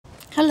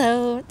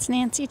Hello, it's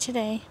Nancy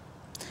today.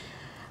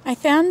 I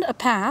found a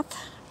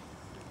path.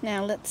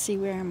 Now let's see,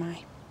 where am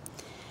I?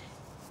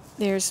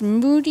 There's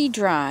Moody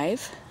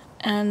Drive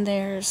and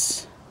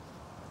there's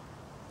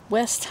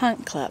West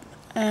Hunt Club.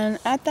 And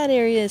at that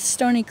area is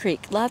Stony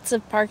Creek. Lots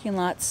of parking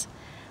lots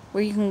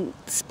where you can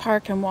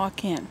park and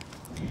walk in.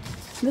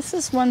 This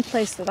is one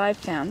place that I've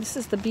found. This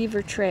is the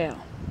Beaver Trail.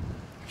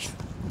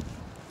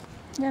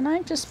 And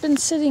I've just been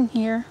sitting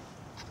here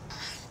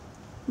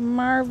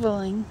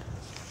marveling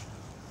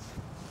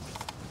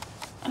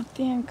at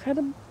the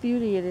incredible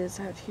beauty it is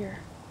out here.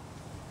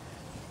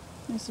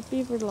 There's a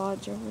beaver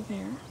lodge over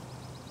there.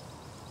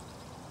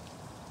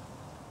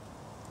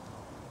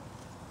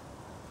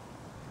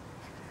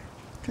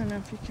 Don't know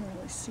if you can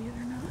really see it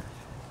or not.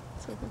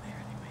 It's over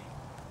there anyway.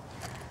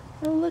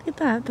 Oh, look at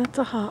that. That's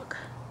a hawk.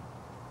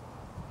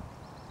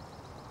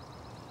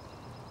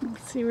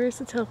 Let's see, where's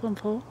the telephone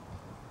pole?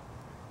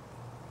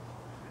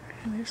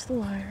 And there's the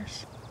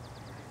wires.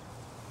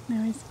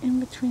 Now he's in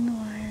between the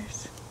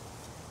wires.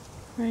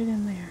 Right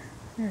in there.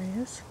 There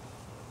he is.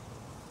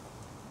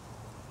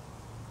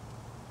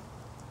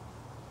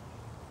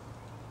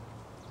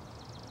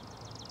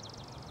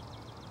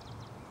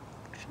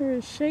 Sure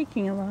is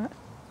shaking a lot.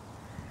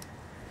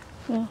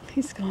 Well,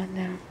 he's gone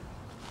now.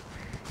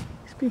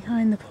 He's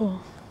behind the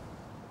pole.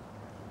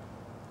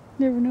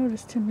 Never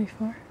noticed him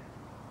before.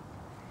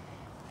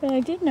 But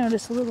I did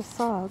notice a little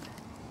frog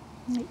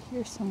right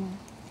here somewhere.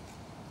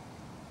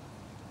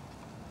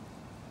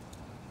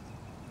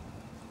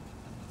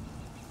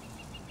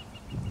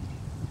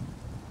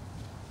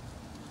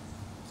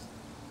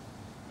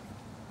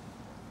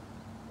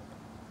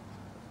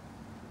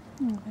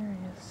 Oh, there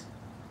he is.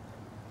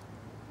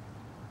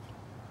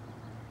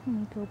 Let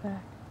me go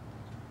back.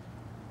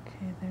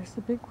 Okay, there's the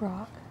big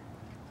rock.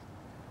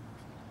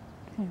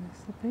 Okay,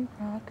 there's the big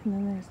rock, and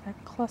then there's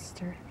that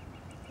cluster.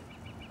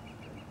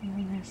 And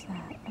then there's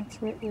that.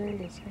 That's right where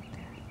it is, right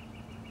there.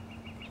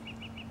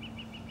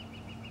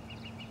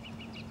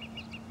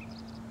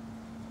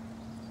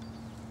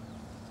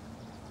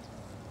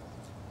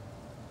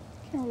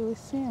 Can't really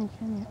see him,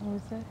 can you? Oh,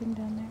 is that him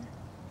down there?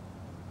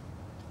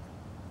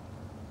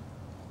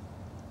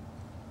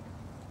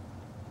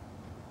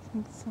 I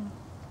think so.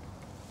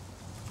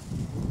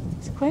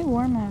 It's quite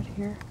warm out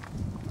here.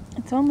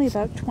 It's only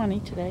about 20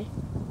 today.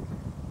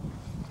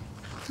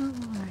 Oh,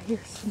 I hear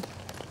some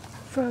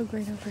frog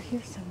right over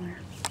here somewhere.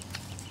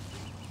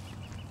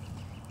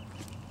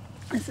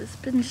 This has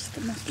been just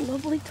the most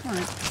lovely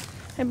time.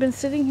 I've been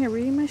sitting here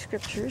reading my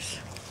scriptures,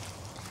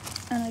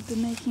 and I've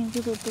been making a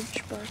little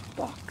birchbark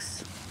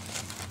box.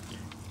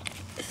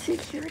 See,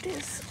 here it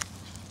is.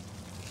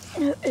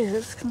 It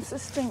is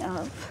consisting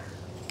of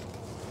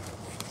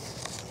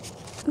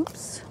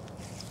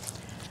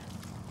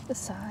the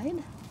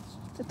side,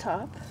 the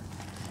top,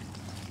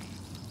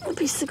 a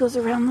piece that goes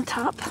around the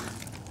top,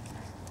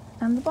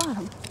 and the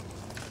bottom.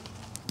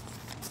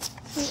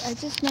 See, I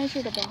just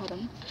measured a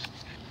bottom,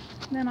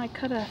 then I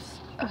cut a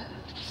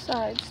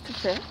sides to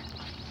fit.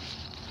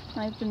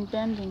 I've been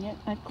bending it.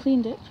 I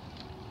cleaned it.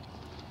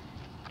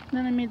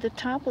 Then I made the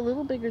top a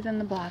little bigger than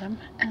the bottom,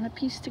 and a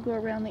piece to go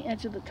around the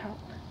edge of the top.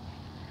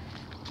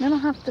 Then I'll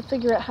have to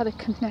figure out how to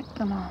connect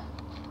them all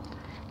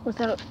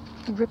without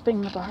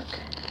ripping the bark.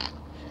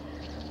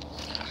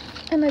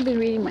 And I've been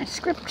reading my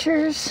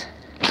scriptures.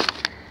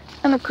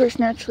 And of course,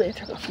 naturally, I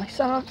took off my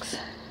socks.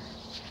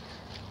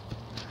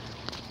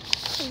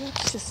 So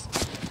let's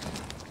just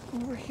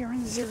over here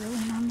and zero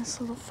in on this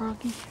little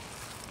froggy.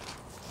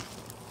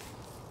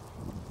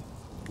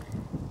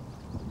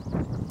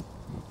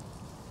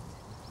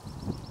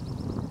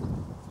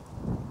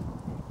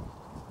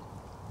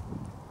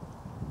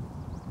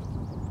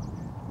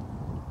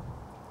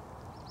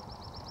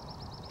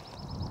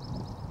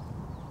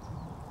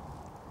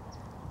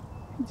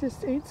 He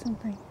just ate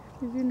something.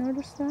 Did you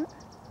notice that?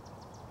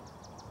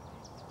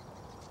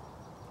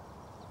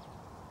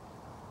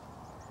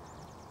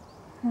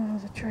 Oh,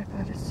 the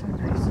tripod is so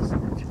nice,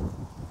 isn't it?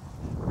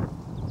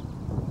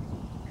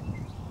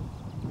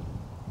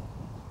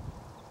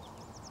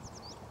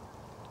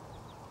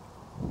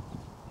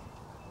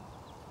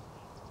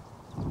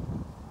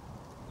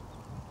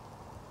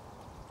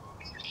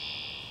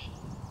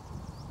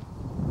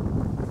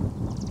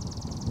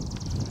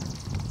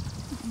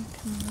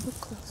 Come a little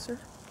closer.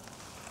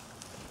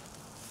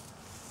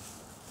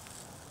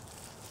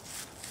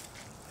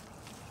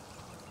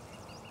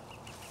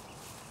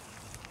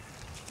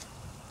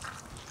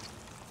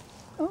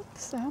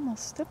 Oops, I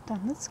almost stepped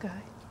on this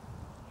guy.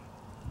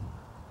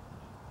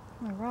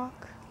 A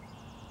rock.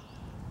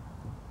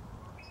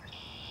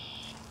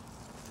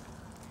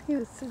 He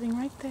was sitting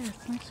right there.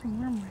 It's nice and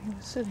warm where he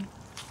was sitting.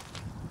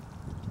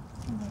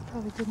 Although I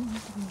probably didn't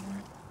need to be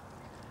warm.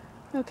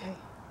 Okay,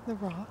 the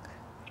rock.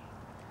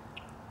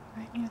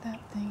 Right near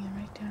that thing and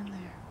right down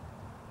there.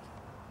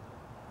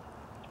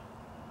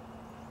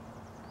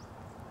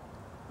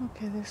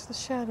 Okay, there's the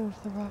shadow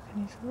of the rock,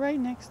 and he's right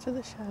next to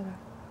the shadow.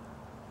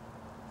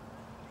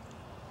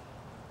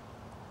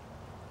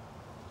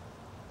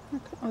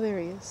 Okay. Oh, there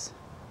he is.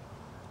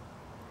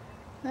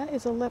 That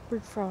is a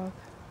leopard frog.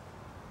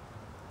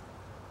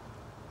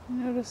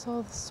 Notice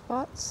all the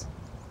spots?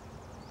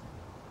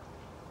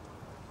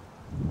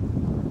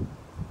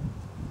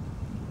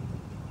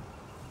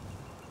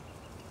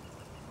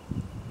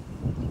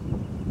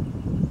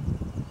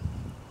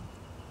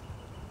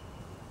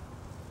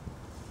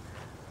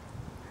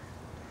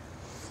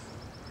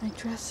 My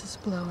dress is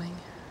blowing,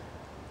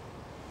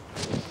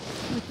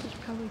 which is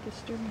probably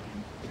disturbing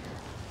him.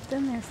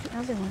 Then there's the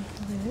other one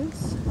who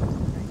lives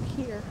right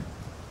here.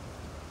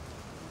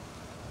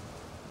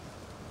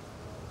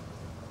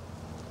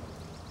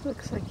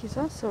 Looks like he's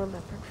also a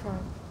leopard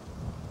frog.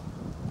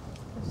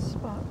 There's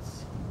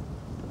spots.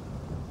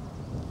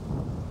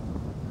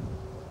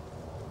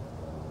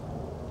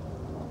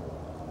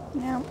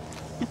 Now,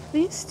 if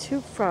these two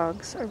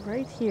frogs are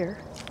right here,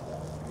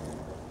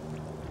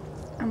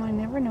 and I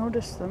never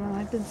noticed them, and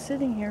I've been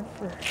sitting here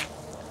for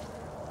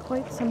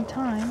quite some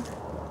time,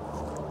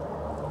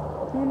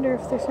 I wonder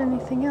if there's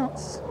anything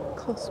else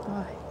close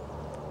by.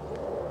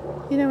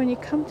 You know, when you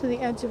come to the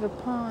edge of a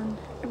pond,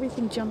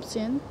 everything jumps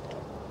in,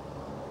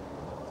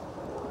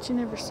 but you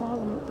never saw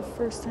them at the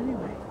first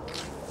anyway.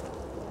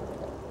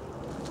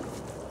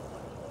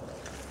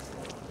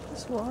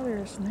 This water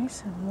is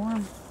nice and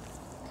warm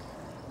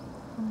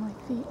on my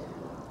feet.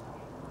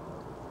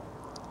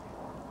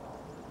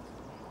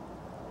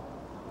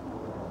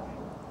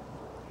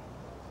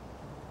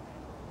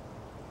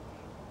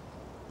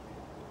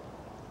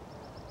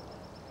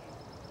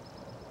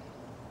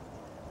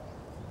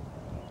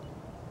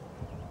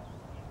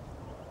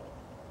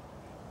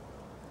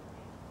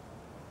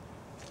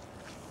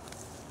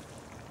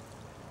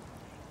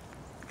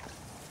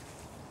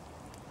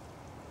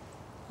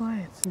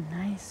 Boy, it's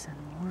nice and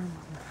warm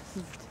on the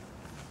feet.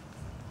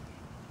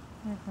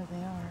 Wherever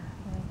they are,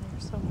 they're there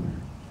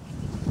somewhere.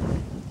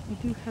 We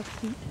do have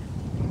feet.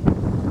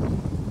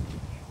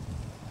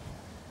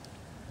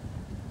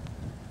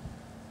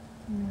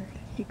 And where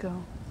did he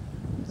go?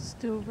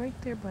 Still right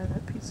there by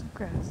that piece of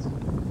grass.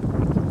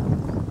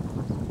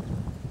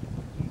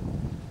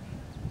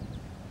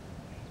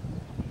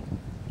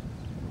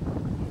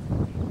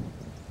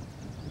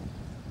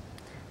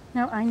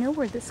 Now I know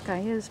where this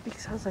guy is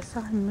because I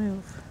saw him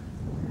move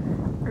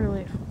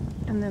earlier.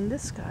 And then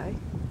this guy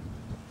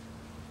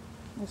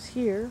was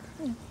here,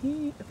 and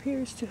he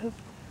appears to have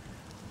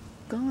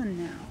gone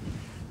now.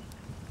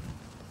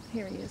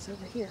 Here he is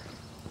over here.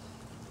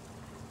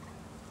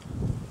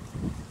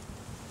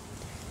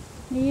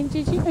 Now,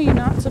 did you know you're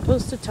not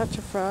supposed to touch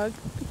a frog?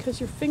 Because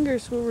your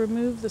fingers will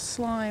remove the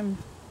slime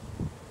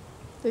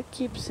that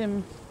keeps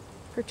him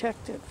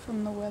protected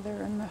from the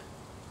weather and the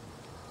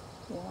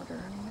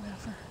water and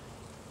whatever.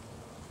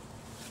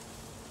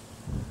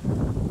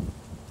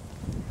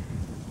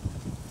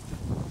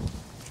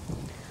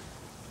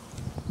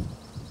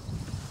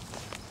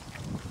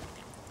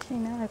 Okay,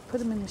 now I've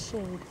put him in the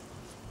shade.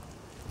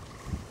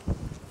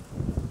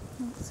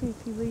 Let's see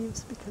if he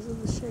leaves because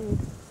of the shade.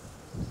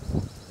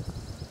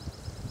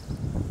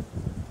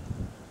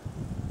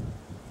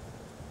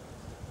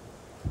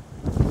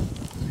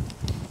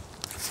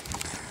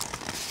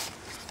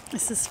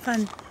 This is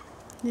fun.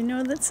 You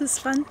know this is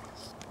fun?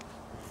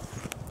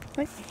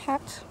 Like my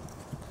hat.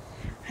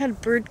 I had a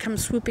bird come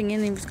swooping in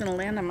and he was going to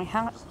land on my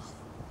hat.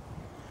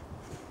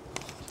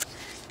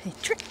 I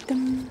tricked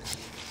him.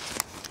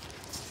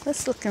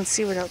 Let's look and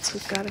see what else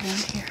we've got around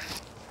here.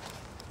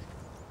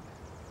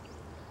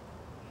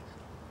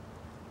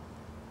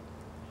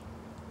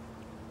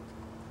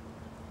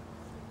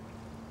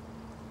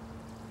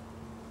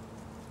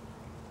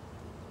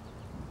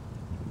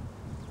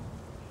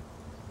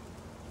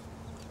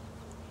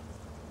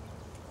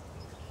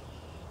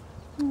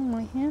 Oh,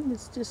 my hand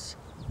is just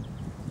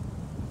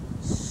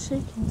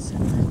shaking so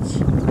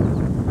much.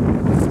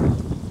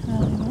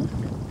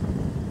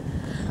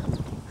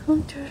 I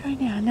won't do it right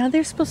now. Now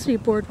there's supposed to be a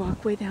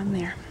boardwalk way down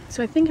there.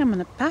 So I think I'm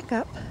going to back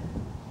up.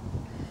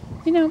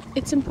 You know,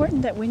 it's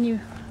important that when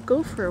you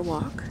go for a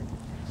walk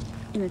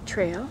in a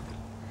trail,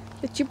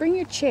 that you bring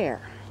your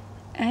chair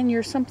and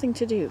your something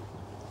to do.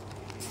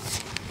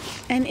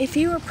 And if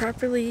you are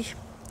properly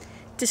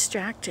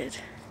distracted,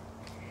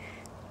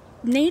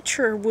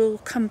 nature will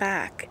come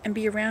back and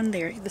be around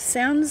there. The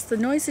sounds, the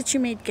noise that you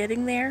made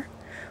getting there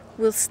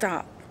will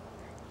stop.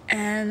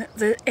 And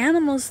the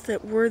animals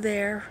that were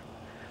there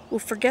will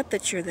forget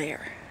that you're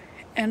there.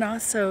 And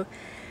also,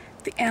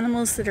 the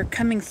animals that are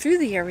coming through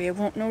the area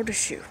won't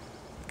notice you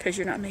because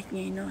you're not making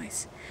any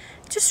noise.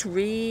 Just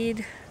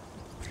read,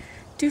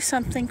 do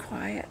something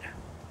quiet,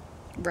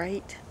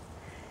 write,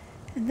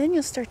 and then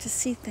you'll start to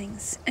see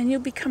things and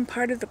you'll become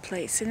part of the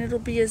place and it'll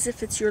be as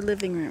if it's your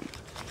living room.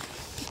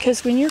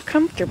 Because when you're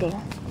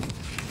comfortable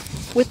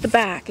with the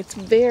back, it's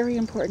very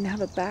important to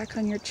have a back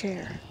on your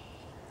chair.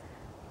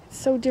 It's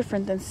so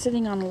different than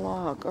sitting on a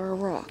log or a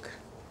rock.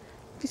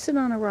 If you sit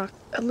on a rock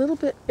a little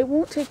bit, it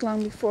won't take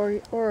long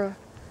before, or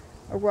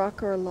a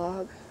rock or a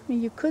log. I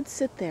mean, you could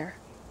sit there,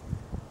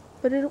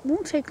 but it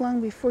won't take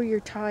long before you're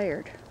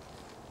tired.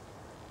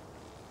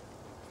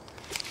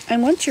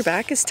 And once your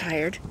back is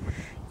tired,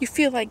 you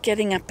feel like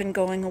getting up and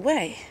going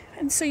away.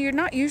 And so you're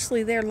not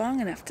usually there long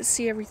enough to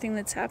see everything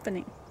that's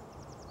happening.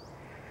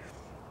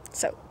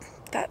 So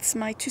that's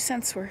my 2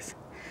 cents worth.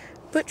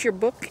 Put your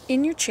book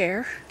in your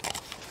chair.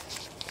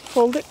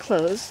 Hold it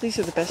closed. These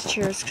are the best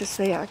chairs because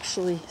they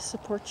actually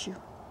support you.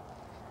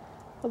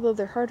 Although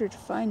they're harder to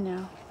find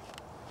now.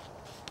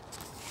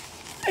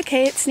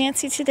 Okay, it's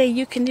Nancy today.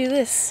 You can do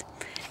this.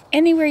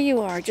 Anywhere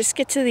you are, just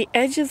get to the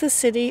edge of the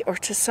city or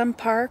to some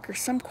park or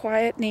some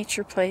quiet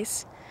nature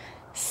place.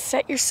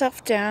 Set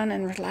yourself down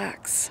and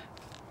relax.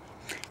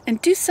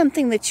 And do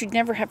something that you'd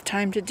never have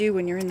time to do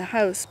when you're in the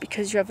house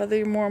because you have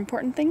other more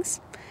important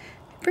things.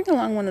 Bring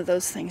along one of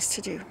those things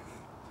to do.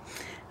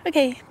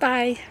 Okay,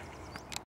 bye.